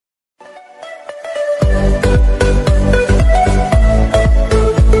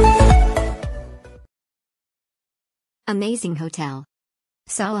Amazing hotel.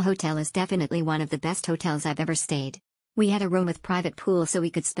 SALA Hotel is definitely one of the best hotels I've ever stayed. We had a room with private pool so we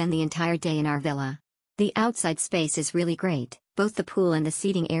could spend the entire day in our villa. The outside space is really great, both the pool and the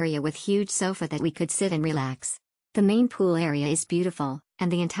seating area with huge sofa that we could sit and relax. The main pool area is beautiful, and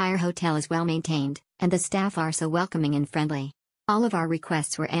the entire hotel is well maintained, and the staff are so welcoming and friendly. All of our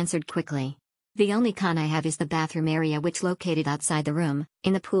requests were answered quickly. The only con I have is the bathroom area which located outside the room,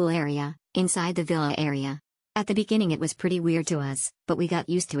 in the pool area, inside the villa area. At the beginning it was pretty weird to us, but we got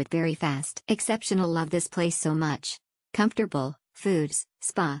used to it very fast. Exceptional, love this place so much. Comfortable, foods,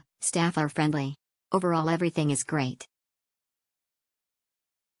 spa, staff are friendly. Overall everything is great.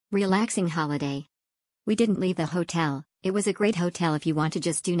 Relaxing holiday. We didn't leave the hotel. It was a great hotel if you want to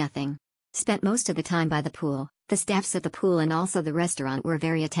just do nothing. Spent most of the time by the pool. The staffs at the pool and also the restaurant were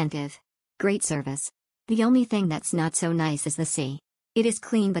very attentive. Great service. The only thing that's not so nice is the sea. It is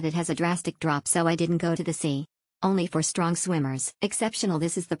clean but it has a drastic drop, so I didn't go to the sea. Only for strong swimmers. Exceptional.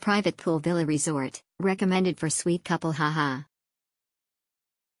 This is the private pool villa resort, recommended for sweet couple, haha.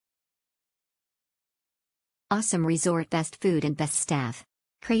 Awesome resort, best food and best staff.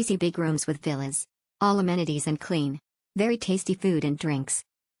 Crazy big rooms with villas. All amenities and clean. Very tasty food and drinks.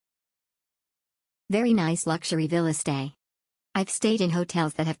 Very nice luxury villa stay. I've stayed in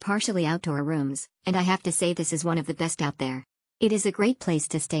hotels that have partially outdoor rooms, and I have to say this is one of the best out there. It is a great place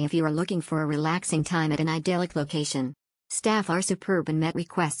to stay if you are looking for a relaxing time at an idyllic location. Staff are superb and met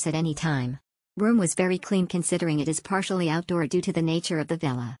requests at any time. Room was very clean considering it is partially outdoor due to the nature of the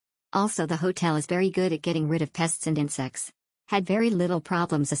villa. Also, the hotel is very good at getting rid of pests and insects. Had very little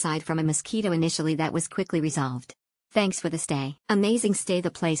problems aside from a mosquito initially that was quickly resolved. Thanks for the stay. Amazing stay. The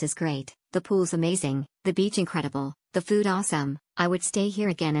place is great, the pool's amazing, the beach incredible, the food awesome. I would stay here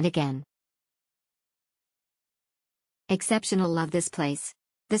again and again. Exceptional, love this place.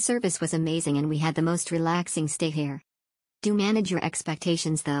 The service was amazing and we had the most relaxing stay here. Do manage your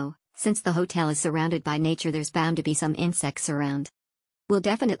expectations though, since the hotel is surrounded by nature there's bound to be some insects around. Will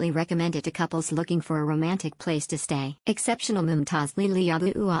definitely recommend it to couples looking for a romantic place to stay. Exceptional. Mumtaz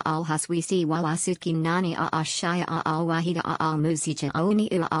Liliyabu ua al haswisi wawasutki nani shaya al wahida al musija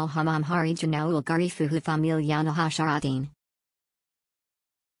oni al hamam hari janaul garifuhu familiana hasharadin.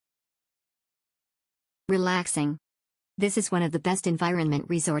 Relaxing. This is one of the best environment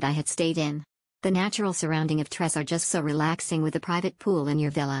resort I had stayed in. The natural surrounding of trees are just so relaxing with a private pool in your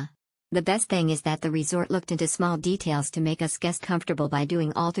villa. The best thing is that the resort looked into small details to make us guests comfortable by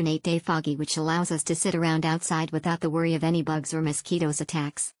doing alternate day foggy, which allows us to sit around outside without the worry of any bugs or mosquitoes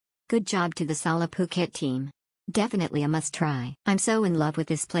attacks. Good job to the SALA Phuket team. Definitely a must try. I'm so in love with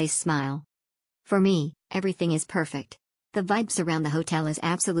this place. Smile. For me, everything is perfect. The vibes around the hotel is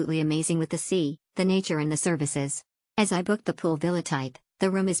absolutely amazing with the sea, the nature and the services. As I booked the pool villa type, the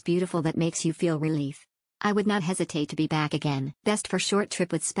room is beautiful that makes you feel relief. I would not hesitate to be back again. Best for short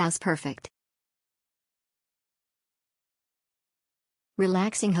trip with spouse. Perfect.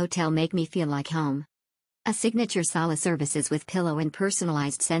 Relaxing hotel, make me feel like home. A signature SALA services with pillow and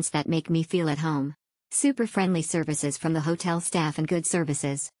personalized scents that make me feel at home. Super friendly services from the hotel staff and good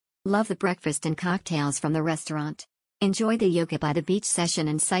services. Love the breakfast and cocktails from the restaurant. Enjoy the yoga by the beach session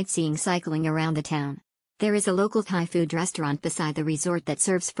and sightseeing cycling around the town. There is a local Thai food restaurant beside the resort that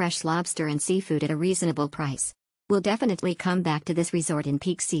serves fresh lobster and seafood at a reasonable price. We'll definitely come back to this resort in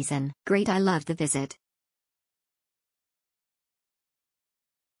peak season. Great, I loved the visit.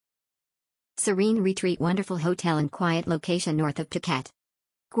 Serene retreat, wonderful hotel and quiet location north of Phuket.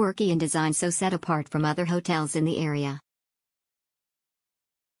 Quirky in design, so set apart from other hotels in the area.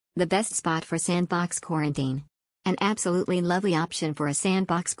 The best spot for sandbox quarantine. An absolutely lovely option for a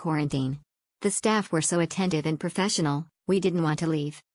sandbox quarantine. The staff were so attentive and professional, we didn't want to leave.